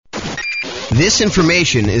This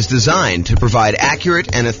information is designed to provide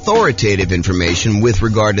accurate and authoritative information with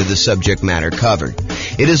regard to the subject matter covered.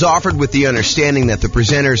 It is offered with the understanding that the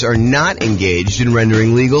presenters are not engaged in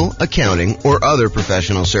rendering legal, accounting, or other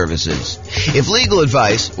professional services. If legal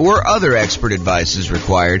advice or other expert advice is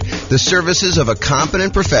required, the services of a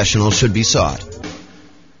competent professional should be sought.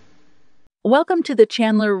 Welcome to the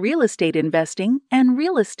Chandler Real Estate Investing and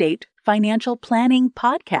Real Estate Financial Planning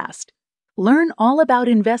Podcast. Learn all about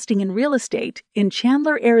investing in real estate in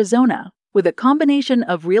Chandler, Arizona, with a combination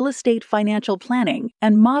of real estate financial planning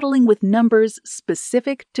and modeling with numbers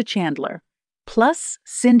specific to Chandler, plus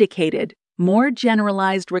syndicated, more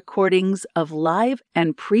generalized recordings of live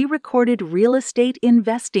and pre-recorded real estate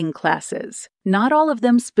investing classes, not all of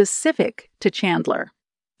them specific to Chandler.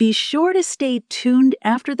 Be sure to stay tuned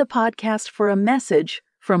after the podcast for a message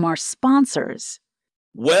from our sponsors.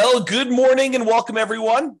 Well, good morning and welcome,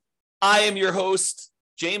 everyone. I am your host,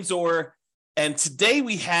 James Orr, and today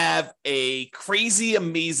we have a crazy,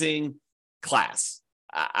 amazing class.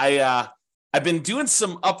 I've been doing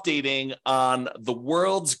some updating on the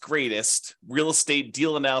world's greatest real estate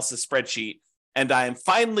deal analysis spreadsheet, and I am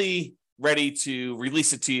finally ready to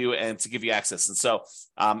release it to you and to give you access. And so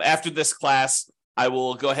after this class, I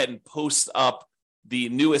will go ahead and post up the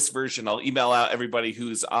newest version. I'll email out everybody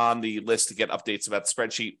who's on the list to get updates about the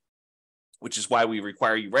spreadsheet, which is why we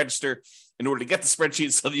require you register in order to get the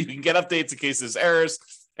spreadsheet so that you can get updates in case there's errors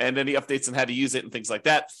and any updates on how to use it and things like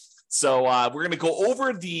that. So we're going to go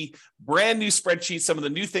over the brand new spreadsheet, some of the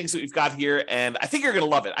new things that we've got here, and I think you're going to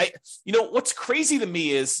love it. What's crazy to me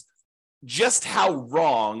is just how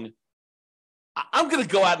wrong I'm going to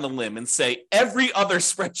go out on a limb and say every other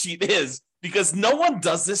spreadsheet is, because no one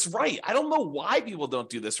does this right. I don't know why people don't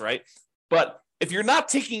do this right, but if you're not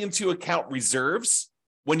taking into account reserves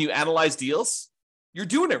when you analyze deals, you're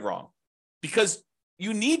doing it wrong, because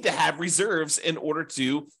you need to have reserves in order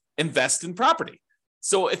to invest in property.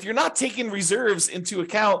 So if you're not taking reserves into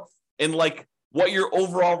account in like what your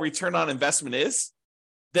overall return on investment is,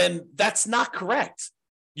 then that's not correct.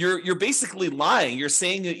 You're basically lying. You're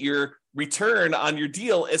saying that your return on your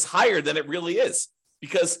deal is higher than it really is,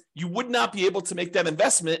 because you would not be able to make that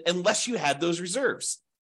investment unless you had those reserves.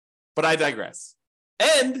 But I digress.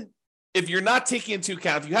 And if you're not taking into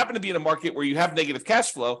account, if you happen to be in a market where you have negative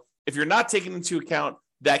cash flow, if you're not taking into account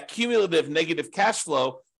that cumulative negative cash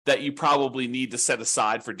flow that you probably need to set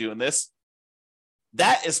aside for doing this,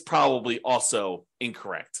 that is probably also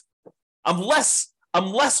incorrect. I'm less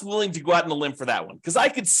willing to go out on a limb for that one, because I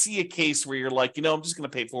could see a case where you're like, I'm just going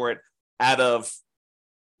to pay for it out of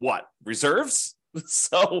what? Reserves?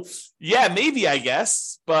 So yeah, maybe, I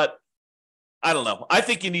guess, but I don't know. I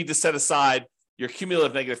think you need to set aside your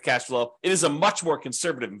cumulative negative cash flow. It is a much more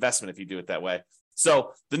conservative investment if you do it that way.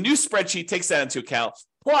 So the new spreadsheet takes that into account.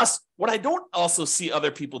 Plus, what I don't also see other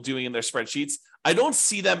people doing in their spreadsheets, I don't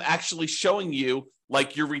see them actually showing you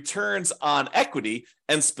like your returns on equity,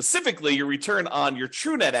 and specifically your return on your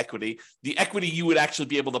true net equity, the equity you would actually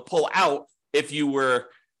be able to pull out if you were,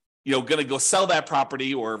 going to go sell that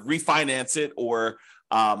property or refinance it, or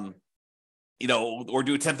or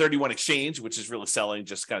do a 1031 exchange, which is really selling,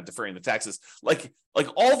 just kind of deferring the taxes. Like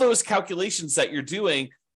all those calculations that you're doing,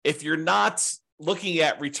 if you're not looking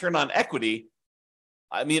at return on equity,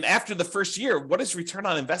 I mean, after the first year, what does return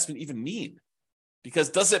on investment even mean? Because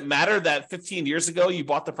does it matter that 15 years ago you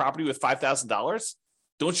bought the property with $5,000?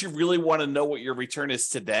 Don't you really want to know what your return is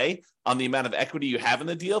today on the amount of equity you have in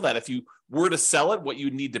the deal, that if you were to sell it, what you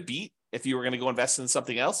would need to beat if you were going to go invest in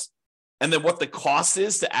something else? And then what the cost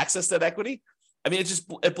is to access that equity? I mean,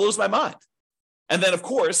 it blows my mind. And then, of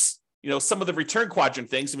course, some of the return quadrant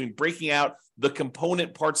things, breaking out the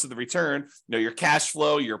component parts of the return, your cash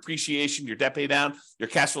flow, your appreciation, your debt pay down, your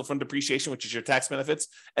cash flow from depreciation, which is your tax benefits.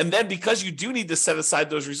 And then because you do need to set aside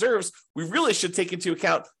those reserves, we really should take into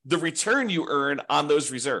account the return you earn on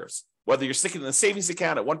those reserves, whether you're sticking in a savings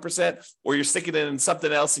account at 1% or you're sticking it in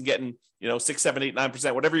something else and getting, 6, 7, 8,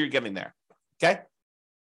 9%, whatever you're getting there. Okay.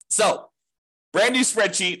 So brand new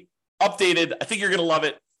spreadsheet, updated. I think you're going to love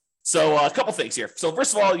it. So a couple things here. So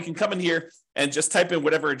first of all, you can come in here and just type in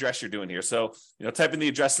whatever address you're doing here. So, type in the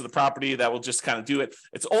address of the property. That will just kind of do it.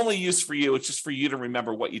 It's only used for you. It's just for you to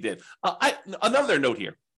remember what you did. Another note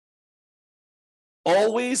here.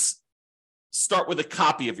 Always start with a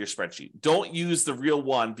copy of your spreadsheet. Don't use the real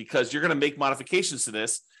one, because you're going to make modifications to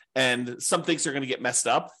this and some things are going to get messed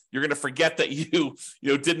up. You're going to forget that you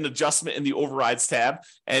did an adjustment in the overrides tab,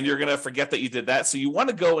 and you're going to forget that you did that. So you want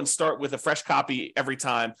to go and start with a fresh copy every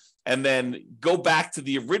time, and then go back to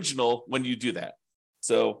the original when you do that.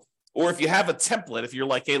 So Or if you have a template, if you're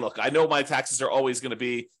like, hey, look, I know my taxes are always going to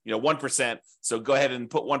be, 1%. So go ahead and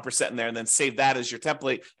put 1% in there and then save that as your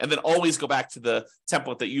template. And then always go back to the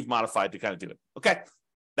template that you've modified to kind of do it. Okay.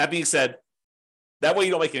 That being said, that way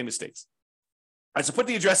you don't make any mistakes. All right. So put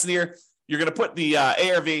the address in here. You're going to put the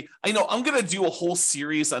ARV. I'm going to do a whole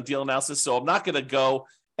series on deal analysis. So I'm not going to go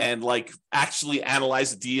and actually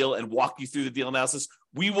analyze a deal and walk you through the deal analysis.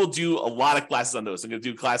 We will do a lot of classes on those. I'm going to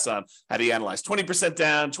do a class on how do you analyze 20%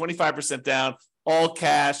 down, 25% down, all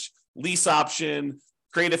cash, lease option,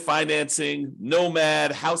 creative financing,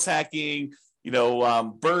 nomad, house hacking,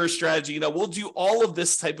 BRRRR strategy. We'll do all of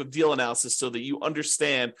this type of deal analysis so that you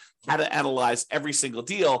understand how to analyze every single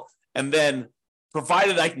deal. And then,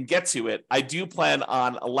 provided I can get to it, I do plan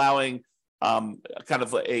on allowing kind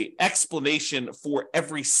of a explanation for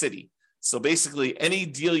every city. So basically, any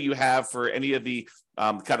deal you have for any of the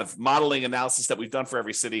kind of modeling analysis that we've done for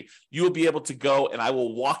every city, you will be able to go and I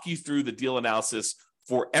will walk you through the deal analysis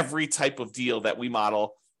for every type of deal that we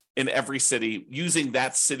model in every city using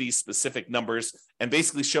that city's specific numbers and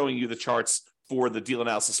basically showing you the charts for the deal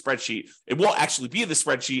analysis spreadsheet. It won't actually be the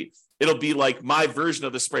spreadsheet. It'll be like my version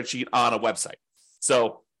of the spreadsheet on a website.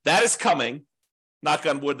 So that is coming. Knock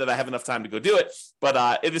on wood that I have enough time to go do it,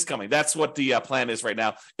 but it is coming. That's what the plan is right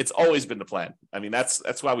now. It's always been the plan. I mean,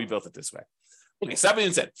 that's why we built it this way. Okay, so that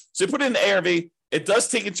being said, so you put it in the ARV. It does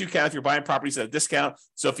take into account if you're buying properties at a discount.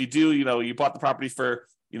 So if you do, you bought the property for,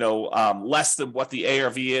 less than what the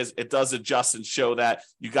ARV is, it does adjust and show that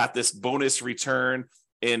you got this bonus return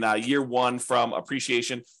in year one from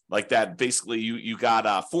appreciation, like that. Basically, you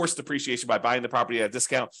got forced appreciation by buying the property at a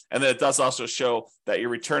discount, and then it does also show that your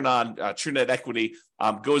return on true net equity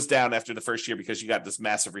goes down after the first year because you got this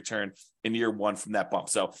massive return in year one from that bump.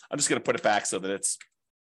 So I'm just going to put it back so that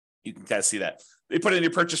you can kind of see that. You put in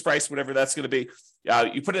your purchase price, whatever that's going to be.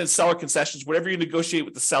 You put in seller concessions, whatever you negotiate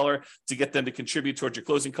with the seller to get them to contribute towards your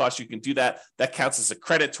closing costs, you can do that. That counts as a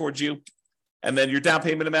credit towards you. And then your down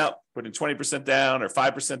payment amount, put in 20% down or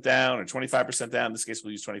 5% down or 25% down. In this case,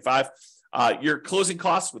 we'll use 25. Your closing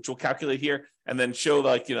costs, which we'll calculate here, and then show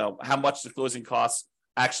how much the closing costs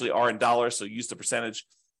actually are in dollars. So use the percentage.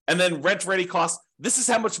 And then rent ready costs. This is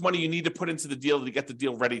how much money you need to put into the deal to get the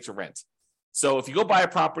deal ready to rent. So if you go buy a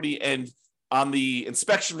property and on the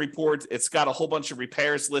inspection report, it's got a whole bunch of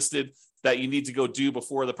repairs listed that you need to go do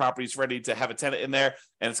before the property is ready to have a tenant in there,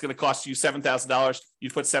 and it's going to cost you $7,000, you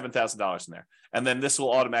put $7,000 in there. And then this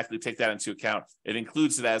will automatically take that into account. It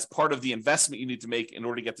includes it as part of the investment you need to make in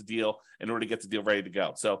order to get the deal ready to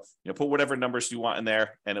go. So put whatever numbers you want in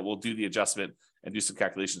there, and it will do the adjustment and do some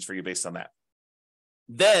calculations for you based on that.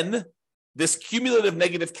 Then this cumulative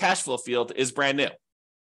negative cash flow field is brand new.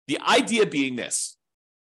 The idea being this: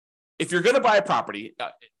 if you're going to buy a property,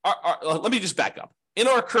 let me just back up. In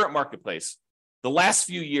our current marketplace, the last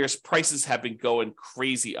few years, prices have been going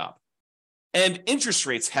crazy up, and interest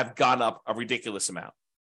rates have gone up a ridiculous amount.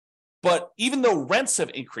 But even though rents have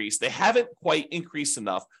increased, they haven't quite increased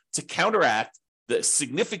enough to counteract the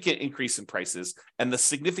significant increase in prices and the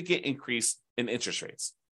significant increase in interest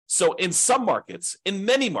rates. So in some markets, in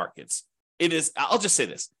many markets, I'll just say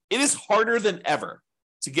this, it is harder than ever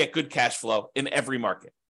to get good cash flow in every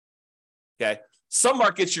market. Okay. Some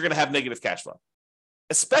markets, you're going to have negative cash flow,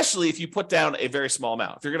 especially if you put down a very small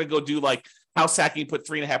amount. If you're going to go do house hacking, put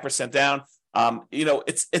 3.5% down,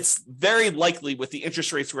 it's very likely with the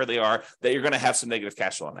interest rates where they are that you're going to have some negative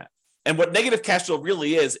cash flow on that. And what negative cash flow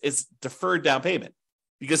really is deferred down payment.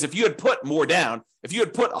 Because if you had put more down, if you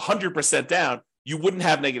had put 100% down, you wouldn't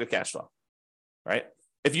have negative cash flow, right?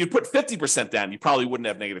 If you put 50% down, you probably wouldn't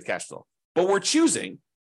have negative cash flow. But we're choosing,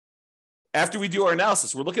 after we do our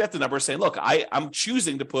analysis, we're looking at the numbers saying, look, I'm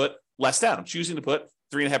choosing to put less down. I'm choosing to put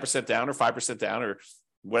 3.5% down or 5% down or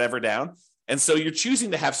whatever down. And so you're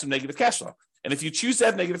choosing to have some negative cash flow. And if you choose to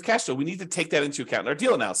have negative cash flow, we need to take that into account in our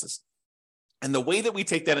deal analysis. And the way that we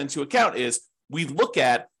take that into account is we look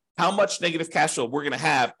at how much negative cash flow we're going to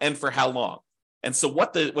have and for how long. And so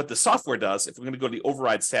what the software does, if we're going to go to the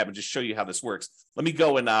overrides tab and just show you how this works, let me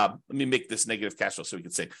go and let me make this negative cash flow so we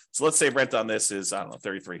can see. So let's say rent on this is, I don't know,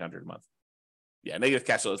 $3,300 a month. Yeah, negative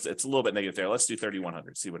cash flow, it's a little bit negative there. Let's do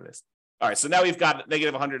 $3,100, see what it is. All right, so now we've got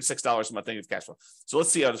negative $106 a month negative cash flow. So let's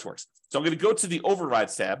see how this works. So I'm going to go to the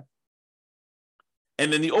overrides tab.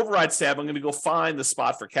 And in the overrides tab, I'm going to go find the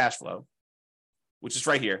spot for cash flow, which is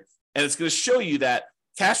right here. And it's going to show you that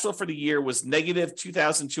cash flow for the year was negative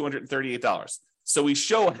 $2,238. So we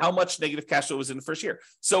show how much negative cash flow was in the first year.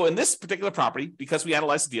 So in this particular property, because we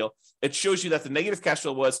analyzed the deal, it shows you that the negative cash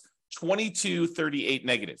flow was $2,238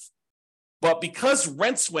 negative. But because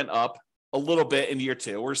rents went up a little bit in year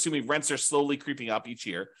two. We're assuming rents are slowly creeping up each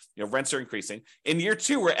year. Rents are increasing. In year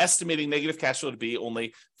two, we're estimating negative cash flow to be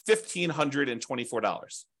only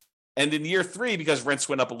 $1,524. And in year three, because rents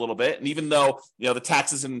went up a little bit, and even though the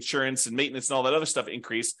taxes and insurance and maintenance and all that other stuff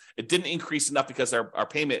increased, it didn't increase enough because our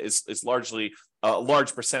payment is largely a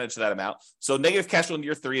large percentage of that amount. So negative cash flow in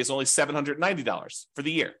year three is only $790 for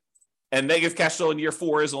the year. And negative cash flow in year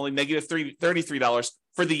four is only negative $33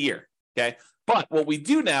 for the year. Okay. But what we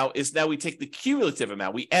do now is we take the cumulative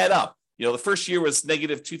amount. We add up. The first year was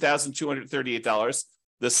negative $2,238.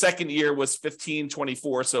 The second year was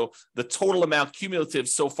 $1,524. So the total amount cumulative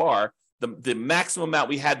so far, the maximum amount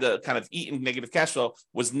we had to kind of eat in negative cash flow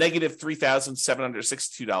was negative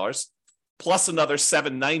 $3,762, plus another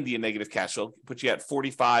 $790 in negative cash flow, put you at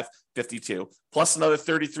 $4,552, plus another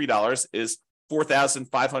 $33 is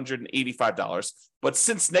 $4,585. But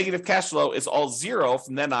since negative cash flow is all zero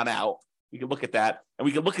from then on out, we can look at that, and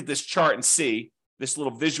we can look at this chart and see this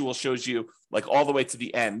little visual shows you like all the way to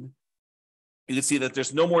the end. You can see that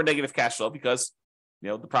there's no more negative cash flow because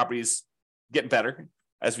the property is getting better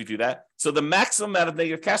as we do that. So the maximum amount of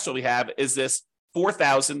negative cash flow we have is this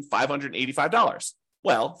 $4,585.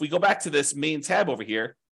 Well, if we go back to this main tab over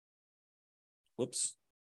here, whoops.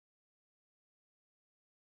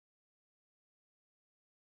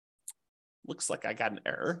 Looks like I got an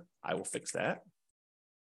error. I will fix that.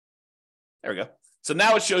 There we go. So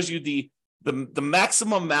now it shows you the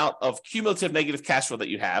maximum amount of cumulative negative cash flow that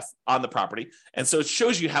you have on the property. And so it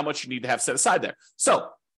shows you how much you need to have set aside there. So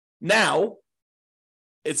now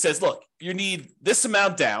it says, look, you need this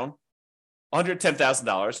amount down,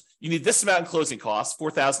 $110,000. You need this amount in closing costs,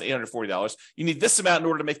 $4,840. You need this amount in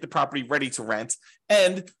order to make the property ready to rent.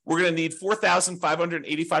 And we're going to need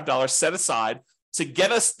 $4,585 set aside to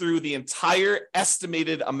get us through the entire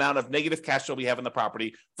estimated amount of negative cash flow we have in the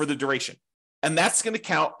property for the duration. And that's going to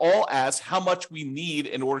count all as how much we need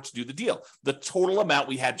in order to do the deal, the total amount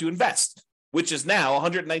we had to invest, which is now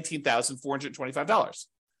 $119,425.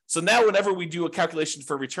 So now whenever we do a calculation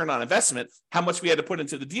for return on investment, how much we had to put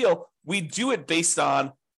into the deal, we do it based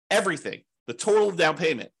on everything, the total down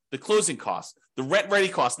payment, the closing costs, the rent ready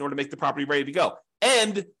costs in order to make the property ready to go,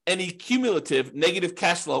 and any cumulative negative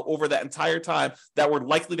cash flow over that entire time that we're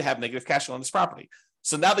likely to have negative cash flow on this property.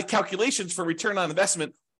 So now the calculations for return on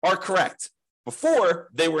investment are correct. Before,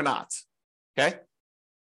 they were not, okay?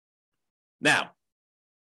 Now,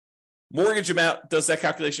 mortgage amount does that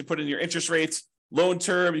calculation, put in your interest rates, loan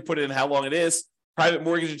term, you put in how long it is, private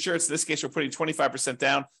mortgage insurance, in this case, we're putting 25%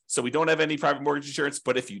 down, so we don't have any private mortgage insurance,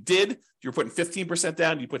 but if you did, you're putting 15%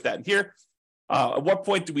 down, you put that in here. At what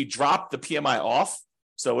point do we drop the PMI off?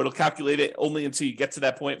 So it'll calculate it only until you get to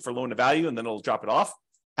that point for loan to value, and then it'll drop it off.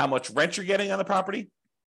 How much rent you're getting on the property.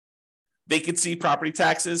 Vacancy, property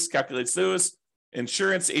taxes, calculates those.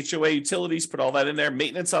 Insurance, HOA, utilities, put all that in there.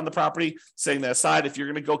 Maintenance on the property, setting that aside. If you're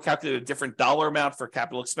going to go calculate a different dollar amount for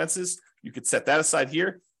capital expenses, you could set that aside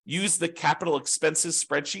here. Use the capital expenses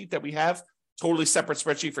spreadsheet that we have, totally separate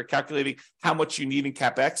spreadsheet for calculating how much you need in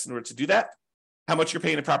CapEx in order to do that. How much you're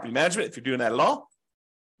paying in property management, if you're doing that at all,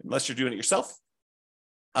 unless you're doing it yourself.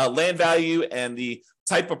 Land value and the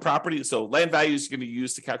type of property. So land value is going to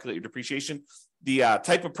use to calculate your depreciation. The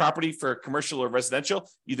type of property for commercial or residential,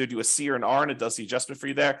 either do a C or an R, and it does the adjustment for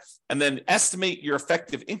you there. And then estimate your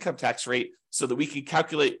effective income tax rate so that we can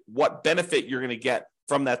calculate what benefit you're going to get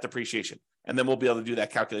from that depreciation. And then we'll be able to do that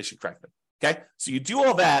calculation correctly. Okay, so you do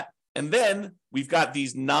all that, and then we've got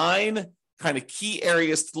these 9 kind of key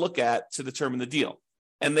areas to look at to determine the deal.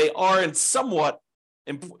 And they are in somewhat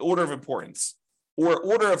order of importance or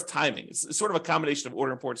order of timing. It's sort of a combination of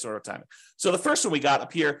order of importance and order of timing. So the first one we got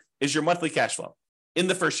up here is your monthly cash flow in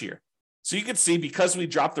the first year. So you can see, because we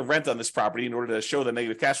dropped the rent on this property in order to show the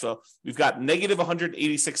negative cash flow, we've got negative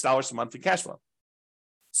 $186 a month in cash flow.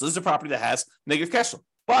 So this is a property that has negative cash flow,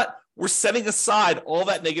 but we're setting aside all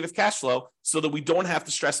that negative cash flow so that we don't have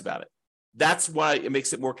to stress about it. That's why it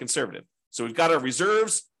makes it more conservative. So we've got our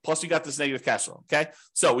reserves, plus we got this negative cash flow, okay?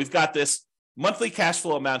 So we've got this monthly cash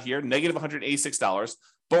flow amount here, negative $186,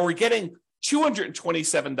 but we're getting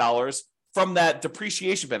 $227 from that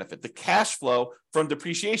depreciation benefit, the cash flow from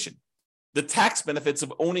depreciation, the tax benefits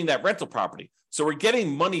of owning that rental property. So we're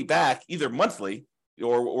getting money back either monthly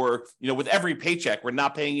or with every paycheck. We're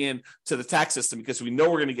not paying in to the tax system because we know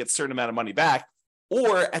we're going to get a certain amount of money back,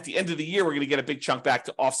 or at the end of the year, we're going to get a big chunk back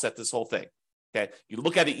to offset this whole thing. Okay, you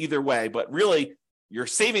look at it either way, but really you're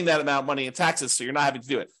saving that amount of money in taxes, so you're not having to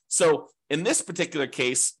do it. So in this particular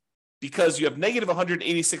case, because you have negative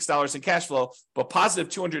 $186 in cash flow, but positive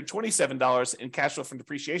 $227 in cash flow from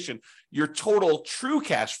depreciation, your total true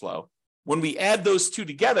cash flow, when we add those two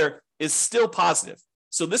together, is still positive.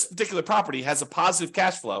 So this particular property has a positive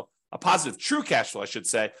cash flow, a positive true cash flow, I should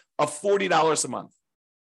say, of $40 a month.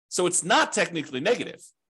 So it's not technically negative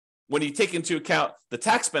when you take into account the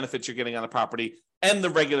tax benefits you're getting on the property and the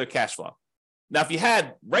regular cash flow. Now, if you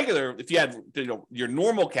had your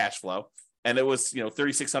normal cash flow and it was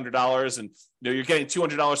 $3,600 and you're getting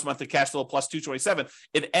 $200 a month of cash flow plus $227,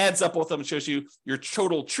 it adds up both of them and shows you your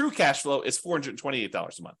total true cash flow is $428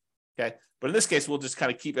 a month. Okay, but in this case, we'll just kind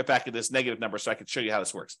of keep it back at this negative number so I can show you how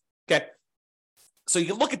this works. Okay, so you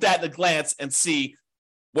can look at that at a glance and see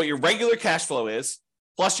what your regular cash flow is,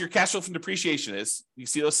 plus your cash flow from depreciation is. You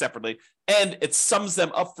see those separately, and it sums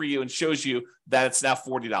them up for you and shows you that it's now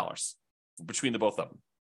 $40 between the both of them.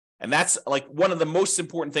 And that's like one of the most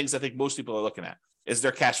important things I think most people are looking at is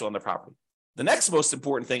their cash flow on their property. The next most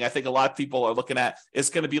important thing I think a lot of people are looking at is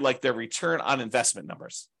going to be like their return on investment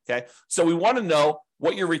numbers. Okay, so we want to know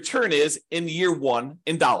what your return is in year one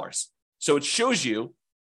in dollars. So it shows you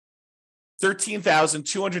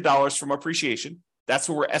 $13,200 from appreciation. That's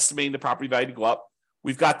where we're estimating the property value to go up.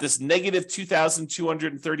 We've got this negative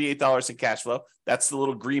 $2,238 in cash flow. That's the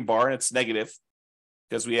little green bar, and it's negative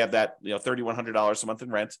because we have that $3,100 a month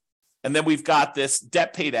in rent. And then we've got this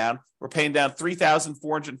debt pay down. We're paying down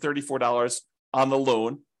 $3,434 on the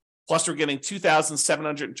loan, plus we're getting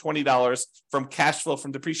 $2,720 from cash flow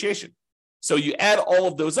from depreciation. So you add all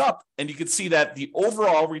of those up, and you can see that the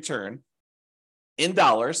overall return in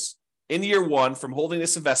dollars in year one from holding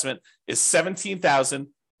this investment is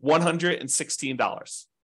 $17,116.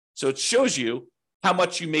 So it shows you how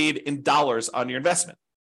much you made in dollars on your investment.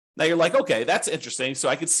 Now you're like, okay, that's interesting. So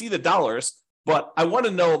I could see the dollars, but I want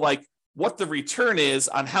to know like what the return is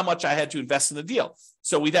on how much I had to invest in the deal.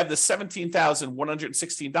 So we'd have the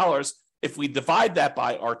 $17,116. If we divide that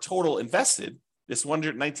by our total invested, this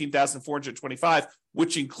 $119,425,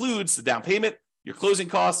 which includes the down payment, your closing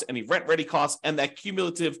costs, any rent-ready costs, and that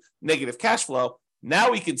cumulative negative cash flow,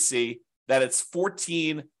 now we can see that it's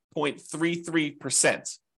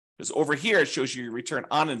 14.33%. Because over here, it shows you your return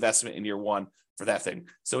on investment in year one for that thing.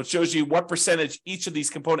 So it shows you what percentage each of these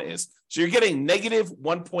component is. So you're getting negative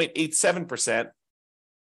 1.87%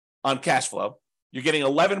 on cash flow. You're getting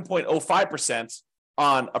 11.05%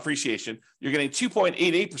 on appreciation. You're getting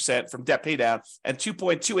 2.88% from debt paydown and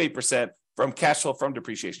 2.28% from cash flow from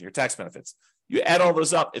depreciation, your tax benefits. You add all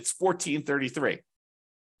those up, it's 14.33.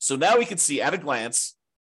 So now we can see at a glance,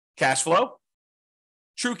 cash flow,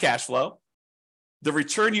 true cash flow, the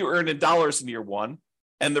return you earned in dollars in year one,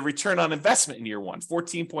 and the return on investment in year one,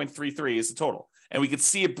 14.33 is the total. And we can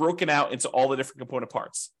see it broken out into all the different component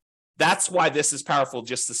parts. That's why this is powerful,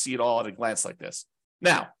 just to see it all at a glance like this.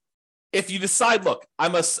 Now, if you decide, look,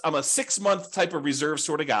 I'm a 6-month type of reserve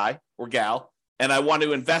sort of guy or gal, and I want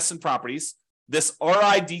to invest in properties, this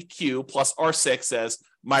RIDQ plus R6 says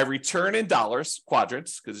my return in dollars,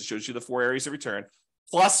 quadrants, because it shows you the 4 areas of return,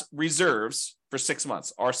 plus reserves for 6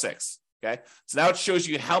 months, R6. Okay, so now it shows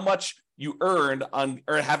you how much you earned on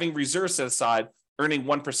or having reserves set aside, earning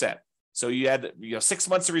 1%. So you had 6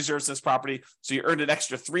 months of reserves in this property, so you earned an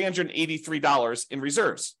extra $383 in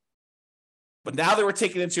reserves. But now that we're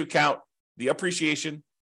taking into account the appreciation,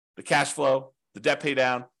 the cash flow, the debt pay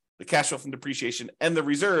down, the cash flow from depreciation, and the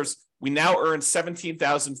reserves, we now earn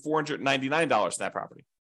 $17,499 in that property.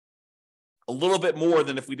 A little bit more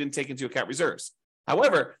than if we didn't take into account reserves.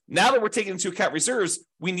 However, now that we're taking into account reserves,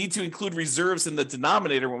 we need to include reserves in the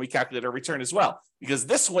denominator when we calculate our return as well, because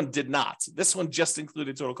this one did not. This one just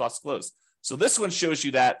included total cost to close. So this one shows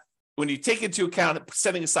you that when you take into account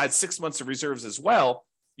setting aside 6 months of reserves as well,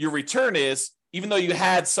 your return is, even though you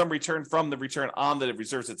had some return from the return on the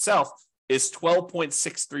reserves itself, is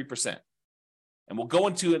 12.63%. And we'll go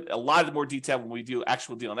into a lot more detail when we do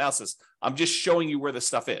actual deal analysis. I'm just showing you where this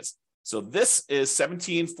stuff is. So this is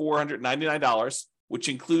 $17,499, which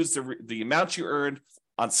includes the amount you earned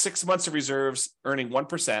on 6 months of reserves, earning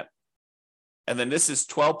 1%. And then this is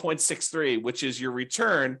 12.63, which is your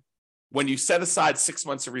return when you set aside 6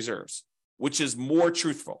 months of reserves, which is more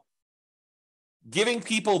truthful. Giving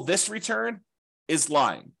people this return is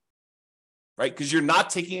lying, right? Because you're not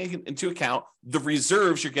taking into account the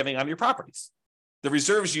reserves you're getting on your properties. The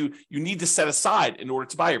reserves you need to set aside in order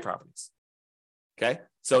to buy your properties. Okay?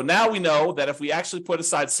 So now we know that if we actually put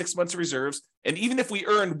aside 6 months of reserves, and even if we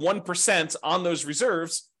earn 1% on those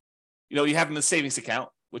reserves, you have in the savings account,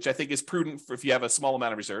 which I think is prudent for if you have a small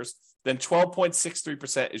amount of reserves, then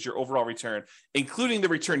 12.63% is your overall return, including the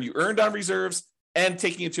return you earned on reserves and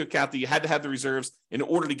taking into account that you had to have the reserves in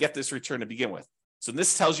order to get this return to begin with. So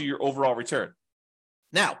this tells you your overall return.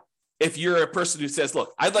 Now, if you're a person who says,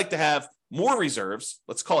 look, I'd like to have more reserves,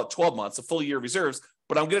 let's call it 12 months, a full year of reserves,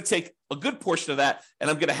 but I'm going to take a good portion of that and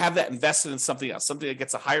I'm going to have that invested in something else, something that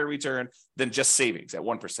gets a higher return than just savings at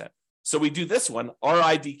 1%. So we do this one,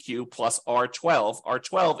 RIDQ plus R12.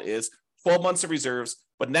 R12 is 12 months of reserves,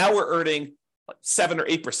 but now we're earning 7 or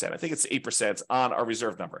 8%. I think it's 8% on our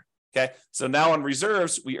reserve number. Okay. So now on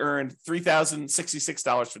reserves, we earned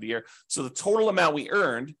 $3,066 for the year. So the total amount we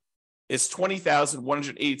earned is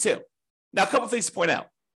 $20,182. Now, a couple of things to point out.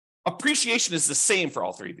 Appreciation is the same for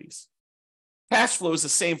all three of these. Cash flow is the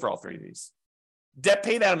same for all three of these. Debt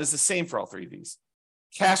pay down is the same for all three of these.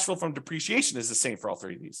 Cash flow from depreciation is the same for all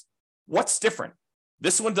three of these. What's different?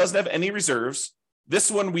 This one doesn't have any reserves. This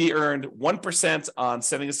one, we earned 1% on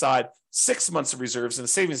setting aside 6 months of reserves in a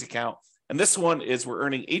savings account. And this one is we're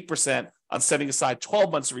earning 8% on setting aside 12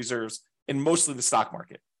 months of reserves in mostly the stock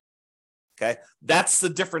market. Okay, that's the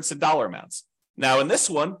difference in dollar amounts. Now, in this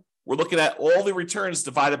one, we're looking at all the returns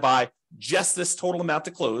divided by just this total amount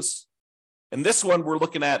to close. In this one, we're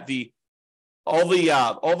looking at all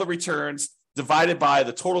the returns divided by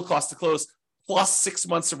the total cost to close plus 6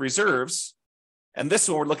 months of reserves. And this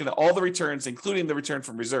one, we're looking at all the returns, including the return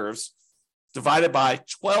from reserves, divided by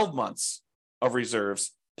 12 months of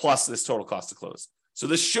reserves plus this total cost to close. So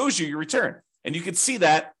this shows you your return. And you can see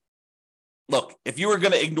that, look, if you were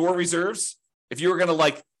going to ignore reserves, if you were going to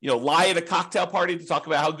lie at a cocktail party to talk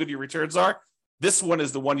about how good your returns are, this one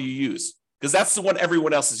is the one you use because that's the one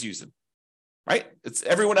everyone else is using, right?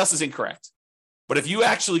 Everyone else is incorrect. But if you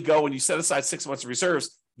actually go and you set aside 6 months of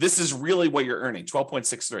reserves, this is really what you're earning,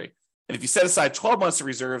 12.63. And if you set aside 12 months of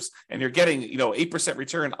reserves and you're getting 8%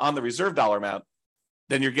 return on the reserve dollar amount,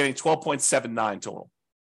 then you're getting 12.79 total.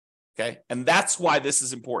 Okay. And that's why this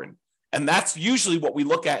is important. And that's usually what we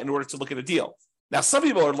look at in order to look at a deal. Now, some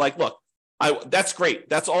people are like, look, that's great.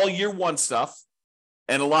 That's all year one stuff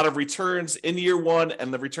and a lot of returns in year one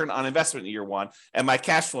and the return on investment in year one and my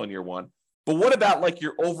cash flow in year one. But what about like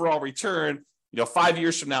your overall return, 5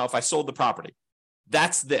 years from now, if I sold the property?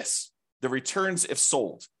 That's the returns if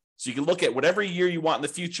sold. So you can look at whatever year you want in the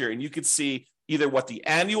future and you could see either what the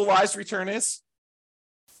annualized return is,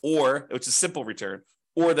 or which is simple return,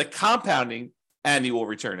 or the compounding annual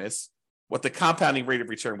return is, what the compounding rate of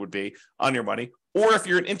return would be on your money. Or if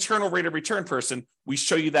you're an internal rate of return person, we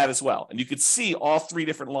show you that as well. And you could see all three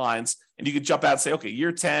different lines and you could jump out and say, okay,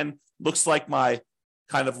 year 10 looks like my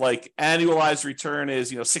kind of like annualized return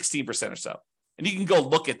is, 16% or so. And you can go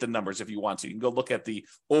look at the numbers if you want to. You can go look at the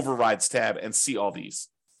overrides tab and see all these.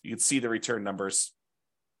 You can see the return numbers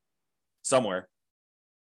somewhere.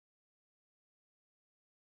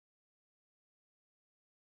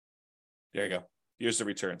 There you go. Here's the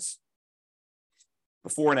returns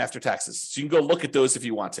before and after taxes. So you can go look at those if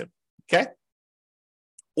you want to, okay?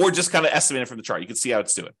 Or just kind of estimate it from the chart. You can see how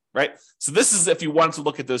it's doing, right? So this is if you wanted to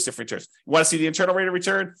look at those different returns. You want to see the internal rate of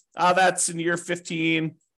return? That's in year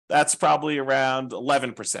 15. That's probably around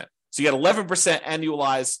 11%. So you get 11%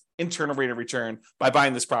 annualized internal rate of return by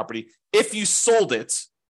buying this property. If you sold it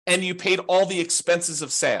and you paid all the expenses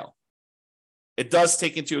of sale, it does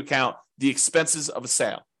take into account the expenses of a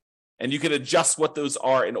sale. And you can adjust what those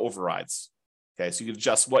are in overrides. Okay, so you can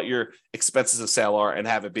adjust what your expenses of sale are and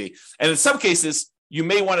have it be. And in some cases, you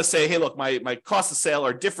may want to say, hey, look, my costs of sale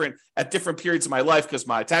are different at different periods of my life because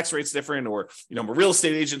my tax rate's different, or I'm a real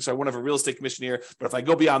estate agent, so I want to have a real estate commission here. But if I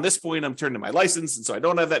go beyond this point, I'm turning my license, and so I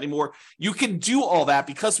don't have that anymore. You can do all that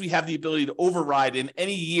because we have the ability to override in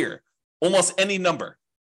any year, almost any number.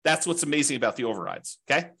 That's what's amazing about the overrides.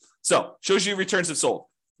 Okay, so shows you returns if sold.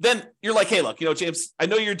 Then you're like, hey, look, James, I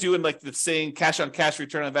know you're doing like the saying cash on cash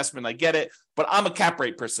return on investment. I get it, but I'm a cap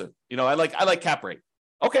rate person. I like cap rate.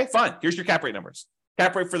 Okay, fine. Here's your cap rate numbers.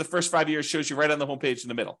 Cap rate for the first 5 years shows you right on the homepage in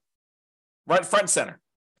the middle, right front and center.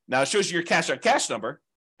 Now it shows you your cash on cash number,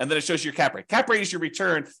 and then it shows you your cap rate. Cap rate is your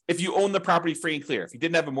return if you own the property free and clear, if you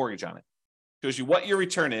didn't have a mortgage on it. It shows you what your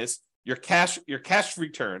return is, your cash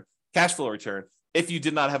return, cash flow return, if you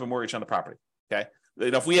did not have a mortgage on the property. Okay.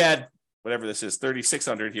 If we had whatever this is,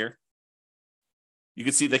 3,600 here, you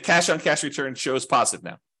can see the cash on cash return shows positive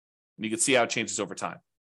now. And you can see how it changes over time.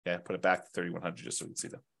 Okay, put it back to 3,100 just so we can see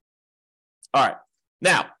that. All right.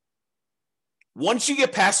 Now, once you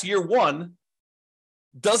get past year one,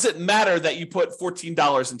 does it matter that you put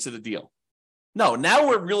 $14 into the deal? No, now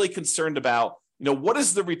we're really concerned about, what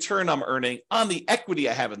is the return I'm earning on the equity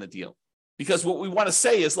I have in the deal? Because what we want to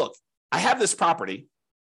say is, look, I have this property,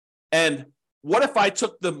 and what if I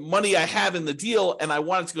took the money I have in the deal and I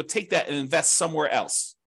wanted to go take that and invest somewhere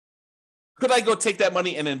else? Could I go take that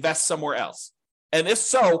money and invest somewhere else? And if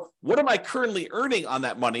so, what am I currently earning on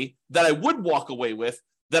that money that I would walk away with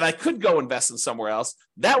that I could go invest in somewhere else?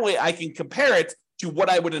 That way I can compare it to what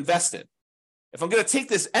I would invest in. If I'm going to take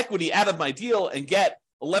this equity out of my deal and get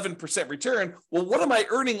 11% return. Well, what am I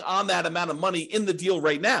earning on that amount of money in the deal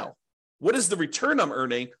right now? What is the return I'm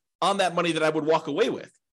earning on that money that I would walk away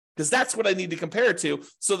with? Because that's what I need to compare it to,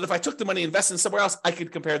 so that if I took the money and invested in somewhere else, I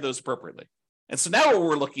could compare those appropriately. And so now what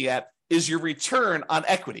we're looking at is your return on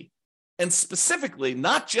equity. And specifically,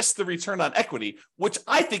 not just the return on equity, which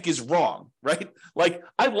I think is wrong, right? Like,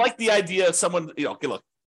 I like the idea of someone, okay, look,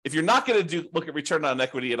 if you're not going to look at return on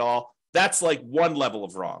equity at all, that's like one level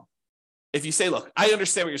of wrong. If you say, look, I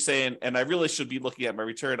understand what you're saying, and I really should be looking at my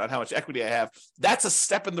return on how much equity I have, that's a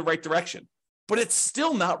step in the right direction. But it's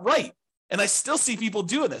still not right. And I still see people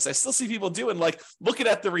doing this. I still see people doing, like, looking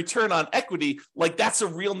at the return on equity like that's a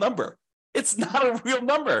real number. It's not a real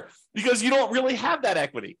number because you don't really have that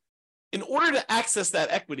equity. In order to access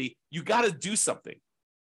that equity, you got to do something.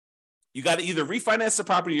 You got to either refinance the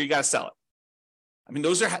property or you got to sell it. I mean,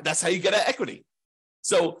 that's how you get equity.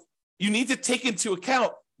 So you need to take into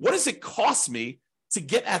account, what does it cost me to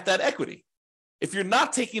get at that equity? If you're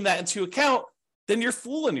not taking that into account, then you're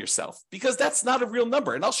fooling yourself, because that's not a real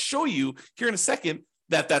number. And I'll show you here in a second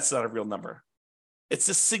that that's not a real number. It's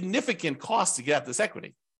a significant cost to get at this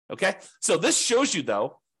equity. Okay. So this shows you,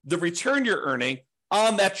 though, the return you're earning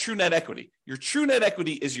on that true net equity. Your true net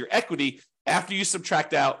equity is your equity after you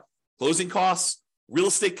subtract out closing costs, real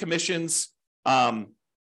estate commissions,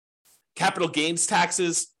 capital gains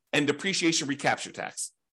taxes, and depreciation recapture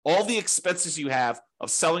tax. All the expenses you have of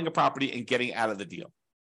selling a property and getting out of the deal.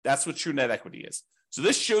 That's what true net equity is. So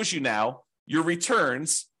this shows you now your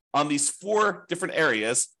returns on these 4 different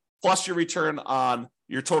areas, plus your return on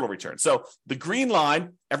your total return. So the green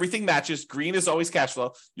line, everything matches. Green is always cash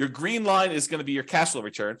flow. Your green line is going to be your cash flow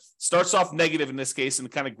return. Starts off negative in this case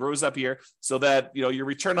and kind of grows up here, so that your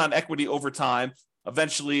return on equity over time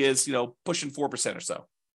eventually is pushing 4% or so.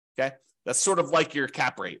 Okay, that's sort of like your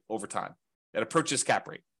cap rate over time. That approaches cap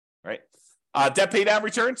rate, right? Debt pay down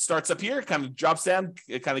return starts up here, kind of drops down,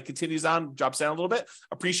 it kind of continues on, drops down a little bit.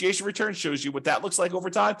 Appreciation return shows you what that looks like over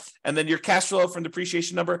time. And then your cash flow from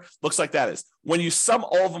depreciation number looks like that is. When you sum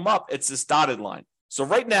all of them up, it's this dotted line. So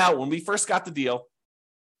right now, when we first got the deal,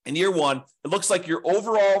 in year 1, it looks like your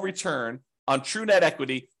overall return on true net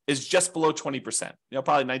equity is just below 20%,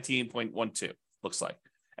 probably 19.12 looks like.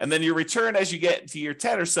 And then your return as you get to year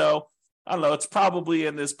 10 or so, I don't know, it's probably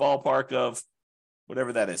in this ballpark of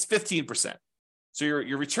whatever that is, 15%. So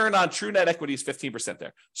your return on true net equity is 15%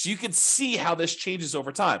 there. So you can see how this changes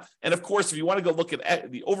over time. And of course, if you want to go look at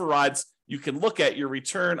the overrides, you can look at your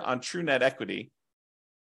return on true net equity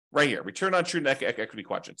right here, return on true net equity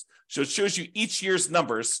quadrants. So it shows you each year's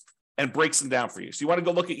numbers and breaks them down for you. So you want to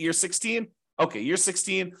go look at year 16? Okay, year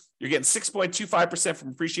 16, you're getting 6.25% from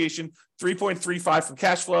appreciation, 3.35 from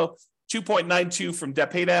cash flow, 2.92 from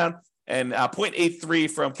debt pay down, and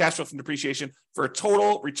 0.83 from cash flow from depreciation, for a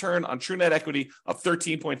total return on true net equity of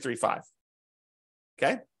 13.35.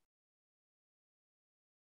 Okay?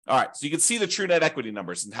 All right, so you can see the true net equity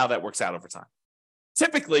numbers and how that works out over time.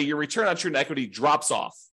 Typically, your return on true net equity drops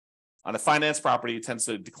off. On a finance property, it tends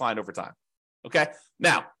to decline over time. Okay?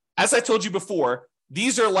 Now, as I told you before,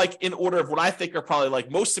 these are like in order of what I think are probably like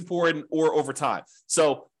most important or over time.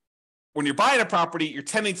 So when you're buying a property, you're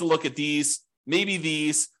tending to look at these, maybe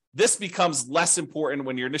these. This becomes less important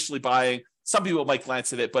when you're initially buying. Some people might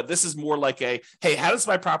glance at it, but this is more like hey, how does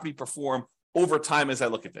my property perform over time as I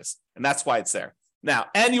look at this? And that's why it's there. Now,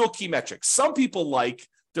 annual key metrics. Some people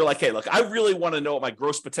they're like, hey, look, I really want to know what my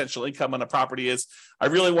gross potential income on a property is. I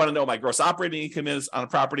really want to know what my gross operating income is on a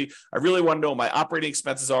property. I really want to know what my operating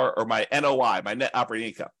expenses are, or my NOI, my net operating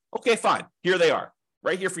income. Okay, fine. Here they are,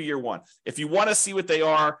 right here for year 1. If you want to see what they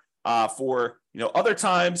are for other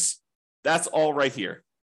times, that's all right here.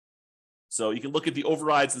 So you can look at the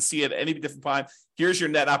overrides and see it at any different time. Here's your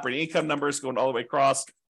net operating income numbers going all the way across.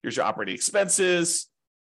 Here's your operating expenses.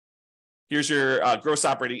 Here's your gross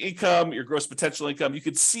operating income, your gross potential income. You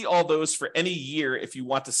could see all those for any year if you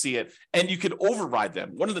want to see it, and you could override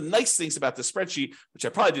them. One of the nice things about the spreadsheet, which I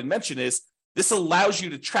probably didn't mention, is this allows you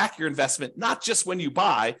to track your investment, not just when you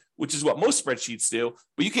buy, which is what most spreadsheets do,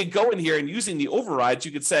 but you can go in here and using the overrides,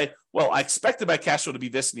 you could say, well, I expected my cash flow to be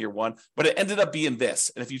this in year 1, but it ended up being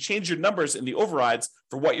this. And if you change your numbers in the overrides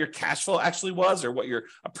for what your cash flow actually was, or what your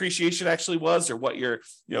appreciation actually was, or what your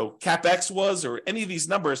CapEx was, or any of these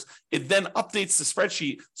numbers, it then updates the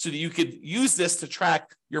spreadsheet so that you could use this to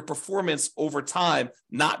track your performance over time,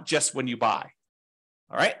 not just when you buy.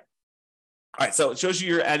 All right. All right, so it shows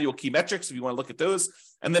you your annual key metrics if you want to look at those.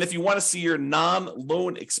 And then if you want to see your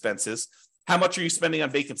non-loan expenses, how much are you spending on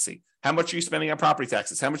vacancy? How much are you spending on property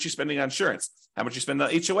taxes? How much are you spending on insurance? How much you spend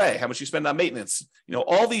on HOA? How much you spend on maintenance?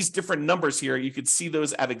 All these different numbers here, you could see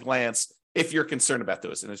those at a glance if you're concerned about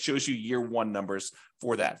those. And it shows you year one numbers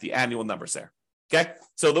for that, the annual numbers there. Okay.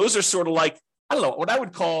 So those are sort of like, I don't know, what I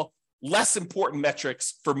would call less important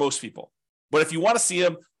metrics for most people. But if you want to see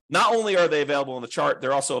them, not only are they available in the chart,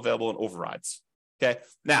 they're also available in overrides. Okay.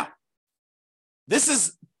 Now, this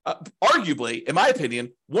is arguably, in my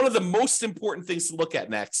opinion, one of the most important things to look at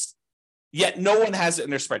next, yet no one has it in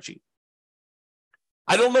their spreadsheet.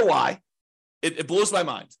 I don't know why. It blows my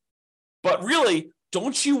mind. But really,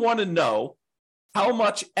 don't you want to know how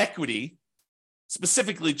much equity,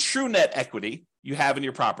 specifically true net equity, you have in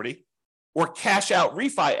your property, or cash out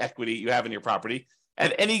refi equity you have in your property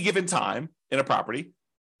at any given time in a property?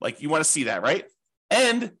 Like, you want to see that, right?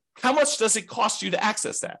 And how much does it cost you to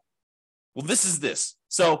access that? Well, this is this.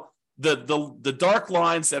 So the dark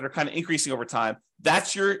lines that are kind of increasing over time,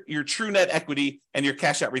 that's your true net equity and your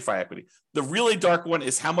cash out refi equity. The really dark one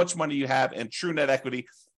is how much money you have in true net equity,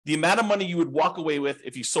 the amount of money you would walk away with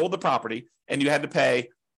if you sold the property and you had to pay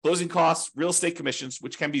closing costs, real estate commissions,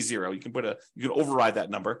 which can be zero. You can override that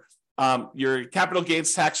number. Your capital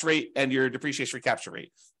gains tax rate and your depreciation recapture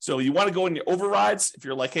rate. So you want to go in your overrides. If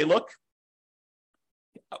you're like, hey, look,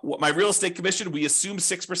 what my real estate commission, we assume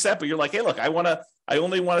 6%, but you're like, hey, look, I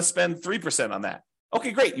only want to spend 3% on that.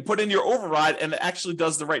 Okay, great. You put in your override and it actually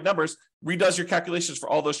does the right numbers, redoes your calculations for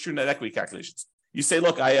all those true net equity calculations. You say,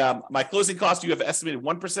 look, my closing costs, you have estimated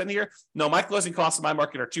 1% here. No, my closing costs in my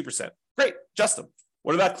market are 2%. Great, adjust them.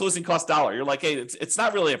 What about closing cost dollar? You're like, hey, it's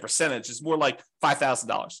not really a percentage. It's more like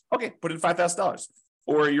 $5,000. Okay, put in $5,000.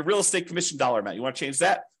 Or your real estate commission dollar amount. You want to change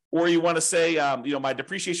that? Or you want to say, my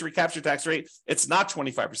depreciation recapture tax rate, it's not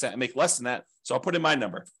 25%. I make less than that, so I'll put in my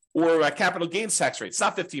number. Or my capital gains tax rate, it's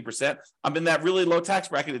not 15%. I'm in that really low tax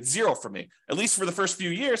bracket. It's zero for me, at least for the first few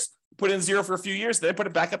years. Put in zero for a few years, then put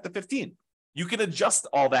it back up to 15. You can adjust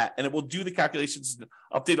all that, and it will do the calculations and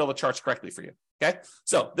update all the charts correctly for you. Okay,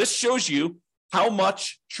 so this shows you how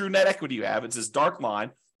much true net equity you have. It's this dark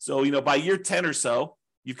line. So, by year 10 or so,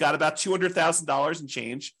 you've got about $200,000 in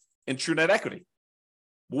change in true net equity.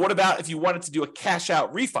 But what about if you wanted to do a cash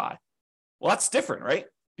out refi? Well, that's different, right?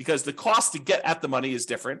 Because the cost to get at the money is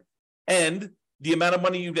different. And the amount of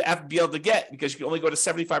money you have to be able to get, because you can only go to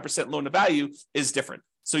 75% loan to value, is different.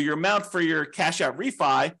 So your amount for your cash out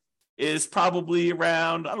refi is probably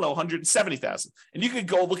around, $170,000. And you could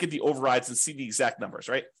go look at the overrides and see the exact numbers,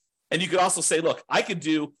 right? And you could also say, look, I don't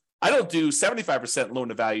do 75% loan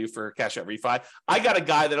to value for cash out refi. I got a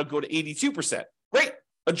guy that'll go to 82%. Great.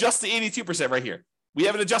 Adjust to 82% right here. We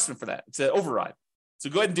have an adjustment for that. It's an override. So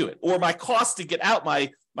go ahead and do it. Or my cost to get out my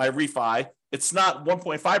refi, it's not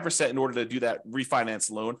 1.5% in order to do that refinance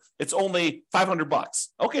loan. It's only $500.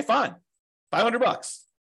 Okay, fine. $500.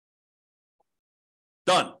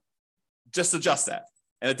 Done. Just adjust that.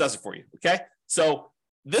 And it does it for you. Okay. So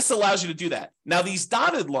this allows you to do that. Now, these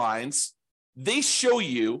dotted lines, they show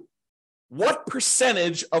you what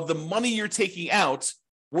percentage of the money you're taking out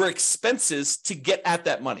were expenses to get at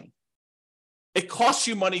that money. It costs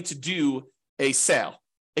you money to do a sale.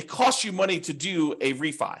 It costs you money to do a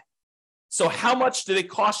refi. So how much did it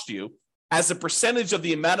cost you as a percentage of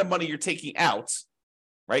the amount of money you're taking out,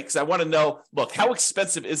 right? Because I want to know, look, how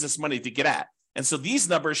expensive is this money to get at? And so these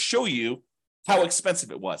numbers show you how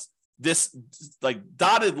expensive it was. This like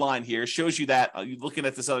dotted line here shows you that, you're looking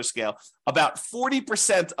at this other scale, about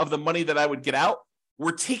 40% of the money that I would get out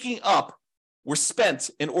were spent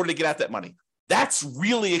in order to get at that money. That's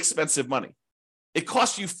really expensive money. It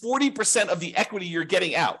costs you 40% of the equity you're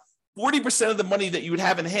getting out. 40% of the money that you would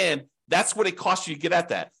have in hand, that's what it costs you to get at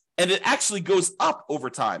that. And it actually goes up over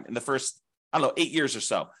time in the first, 8 years or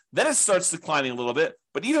so. Then it starts declining a little bit.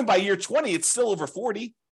 But even by year 20, it's still over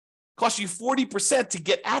 40. Costs you 40% to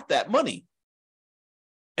get at that money.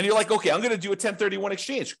 And you're like, okay, I'm going to do a 1031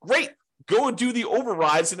 exchange. Great. Go and do the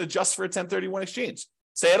overrides and adjust for a 1031 exchange.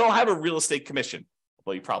 Say, I don't have a real estate commission.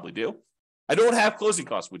 Well, you probably do. I don't have closing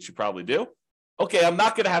costs, which you probably do. Okay, I'm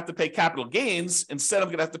not going to have to pay capital gains. Instead, I'm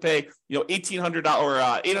going to have to pay, $1,800 or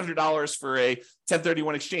 $800 for a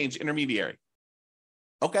 1031 exchange intermediary.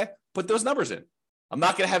 Okay, put those numbers in. I'm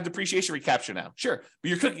not going to have depreciation recapture now. Sure, but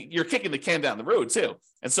you're kicking the can down the road too.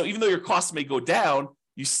 And so even though your costs may go down,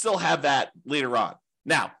 you still have that later on.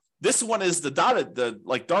 Now, this one is the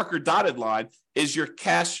darker dotted line is your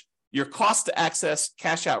cost to access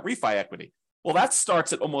cash out refi equity. Well, that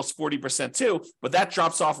starts at almost 40% too, but that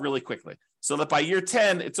drops off really quickly. So that by year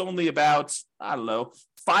 10, it's only about,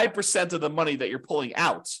 5% of the money that you're pulling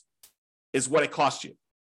out is what it costs you.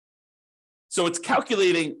 So it's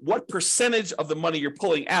calculating what percentage of the money you're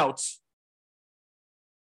pulling out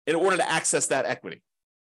in order to access that equity.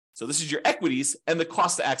 So this is your equities and the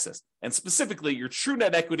cost to access, and specifically your true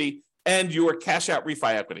net equity and your cash out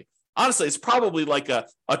refi equity. Honestly, it's probably like a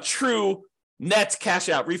true net cash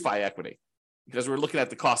out refi equity because we're looking at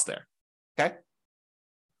the cost there. Okay.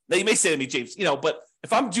 Now you may say to me, James, but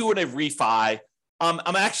if I'm doing a refi,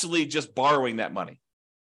 I'm actually just borrowing that money.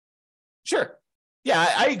 Sure. Yeah,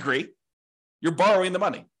 I agree. You're borrowing the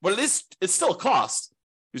money, but it's still a cost.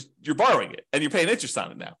 You're borrowing it and you're paying interest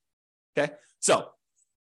on it now. Okay. So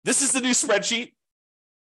this is the new spreadsheet.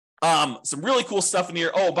 Some really cool stuff in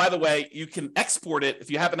here. Oh, by the way, you can export it.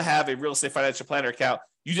 If you happen to have a real estate financial planner account,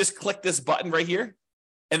 you just click this button right here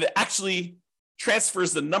and it actually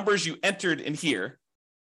transfers the numbers you entered in here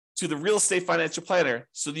to the real estate financial planner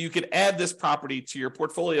so that you can add this property to your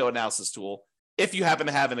portfolio analysis tool if you happen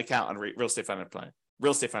to have an account on real estate financial planner.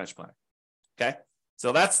 Okay.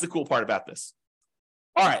 So that's the cool part about this.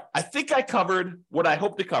 All right. I think I covered what I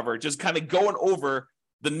hope to cover, just kind of going over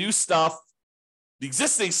the new stuff, the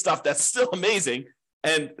existing stuff that's still amazing.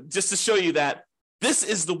 And just to show you that this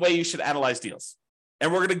is the way you should analyze deals.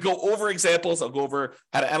 And we're going to go over examples. I'll go over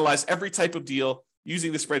how to analyze every type of deal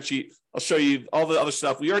using the spreadsheet. I'll show you all the other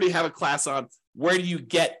stuff. We already have a class on where do you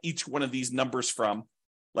get each one of these numbers from?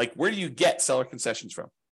 Like, where do you get seller concessions from?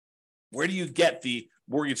 Where do you get the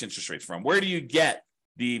mortgage interest rates from? Where do you get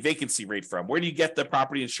the vacancy rate from? Where do you get the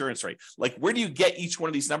property insurance rate? Like, where do you get each one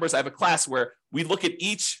of these numbers? I have a class where we look at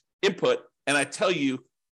each input and I tell you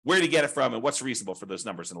where to get it from and what's reasonable for those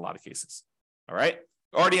numbers in a lot of cases. All right.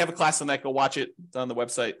 I already have a class on that. Go watch it. It's on the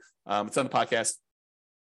website. It's on the podcast.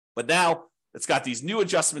 But now it's got these new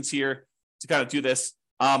adjustments here to kind of do this.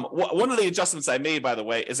 One of the adjustments I made, by the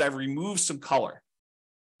way, is I've removed some color.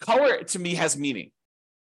 Color to me has meaning.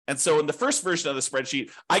 And so in the first version of the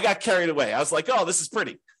spreadsheet, I got carried away. I was like, oh, this is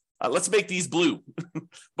pretty. Let's make these blue.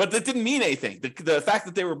 But that didn't mean anything. The fact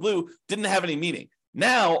that they were blue didn't have any meaning.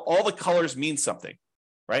 Now all the colors mean something,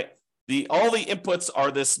 right? All the inputs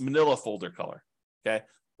are this manila folder color, okay?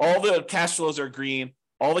 All the cash flows are green.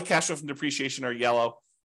 All the cash flow from depreciation are yellow.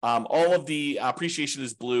 All of the appreciation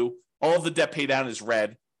is blue. All of the debt pay down is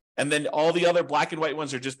red. And then all the other black and white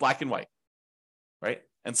ones are just black and white, right?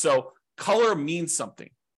 And so color means something.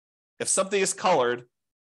 If something is colored,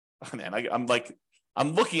 oh man,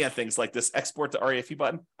 I'm looking at things like this export to REFE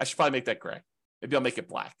button. I should probably make that gray. Maybe I'll make it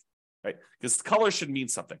black, right? Because color should mean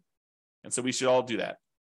something. And so we should all do that.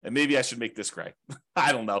 And maybe I should make this gray.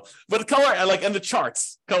 I don't know. But the color, and the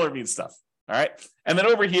charts, color means stuff. All right. And then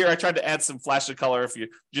over here, I tried to add some flash of color if you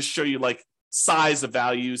just show you like size of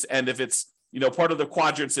values. And if it's, part of the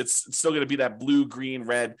quadrants, it's still going to be that blue, green,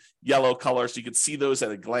 red, yellow color. So you can see those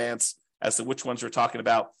at a glance as to which ones we're talking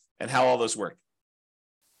about and how all those work.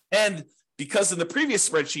 And because in the previous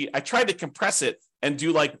spreadsheet, I tried to compress it and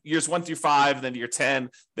do like years 1 through 5, then year 10,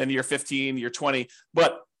 then year 15, year 20.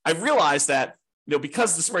 But I realized that,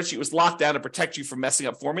 because the spreadsheet was locked down to protect you from messing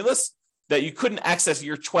up formulas, that you couldn't access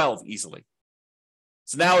year 12 easily.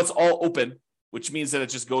 So now it's all open, which means that it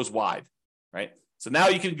just goes wide, right? So now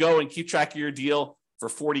you can go and keep track of your deal for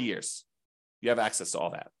 40 years. You have access to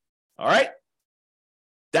all that. All right.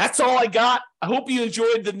 That's all I got. I hope you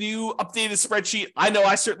enjoyed the new updated spreadsheet. I know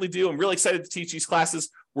I certainly do. I'm really excited to teach these classes.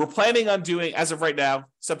 We're planning on doing, as of right now,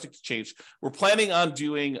 subject to change, we're planning on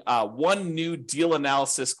doing one new deal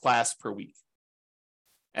analysis class per week.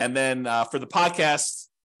 And then for the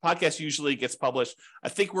podcast usually gets published. I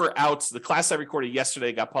think we're out. The class I recorded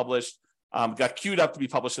yesterday got published, got queued up to be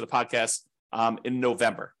published to the podcast in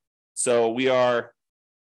November. So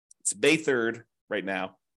it's May 3rd right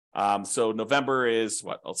now. So November is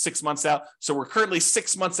 6 months out. So we're currently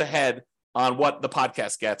 6 months ahead on what the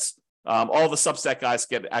podcast gets. All the Substack guys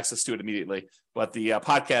get access to it immediately, but the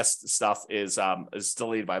podcast stuff is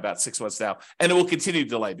delayed by about 6 months now, and it will continue to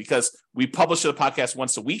delay because we publish the podcast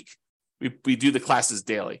once a week. We do the classes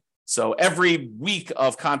daily. So every week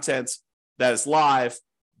of content that is live,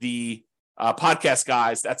 the podcast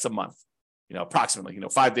guys, that's a month, approximately,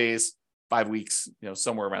 5 days, 5 weeks,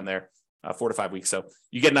 somewhere around there. 4 to 5 weeks. So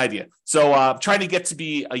you get an idea. So I'm trying to get to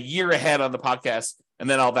be a year ahead on the podcast, and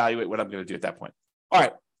then I'll evaluate what I'm going to do at that point. All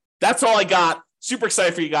right. That's all I got. Super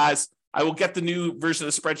excited for you guys. I will get the new version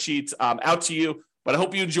of the spreadsheet out to you, but I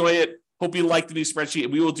hope you enjoy it. Hope you like the new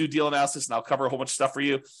spreadsheet. We will do deal analysis, and I'll cover a whole bunch of stuff for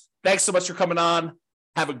you. Thanks so much for coming on.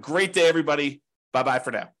 Have a great day, everybody. Bye-bye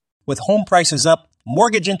for now. With home prices up,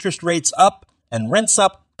 mortgage interest rates up, and rents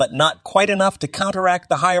up, but not quite enough to counteract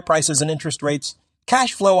the higher prices and interest rates,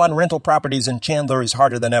 cash flow on rental properties in Chandler is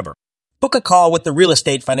harder than ever. Book a call with the Real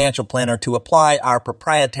Estate Financial Planner to apply our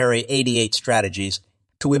proprietary 88 strategies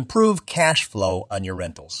to improve cash flow on your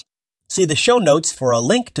rentals. See the show notes for a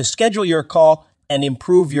link to schedule your call and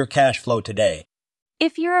improve your cash flow today.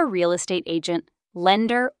 If you're a real estate agent,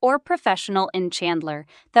 lender, or professional in Chandler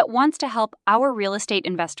that wants to help our real estate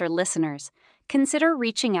investor listeners, consider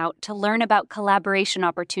reaching out to learn about collaboration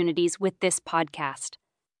opportunities with this podcast.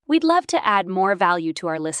 We'd love to add more value to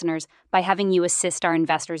our listeners by having you assist our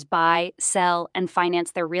investors buy, sell, and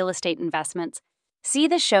finance their real estate investments. See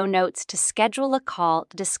the show notes to schedule a call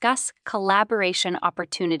to discuss collaboration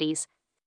opportunities.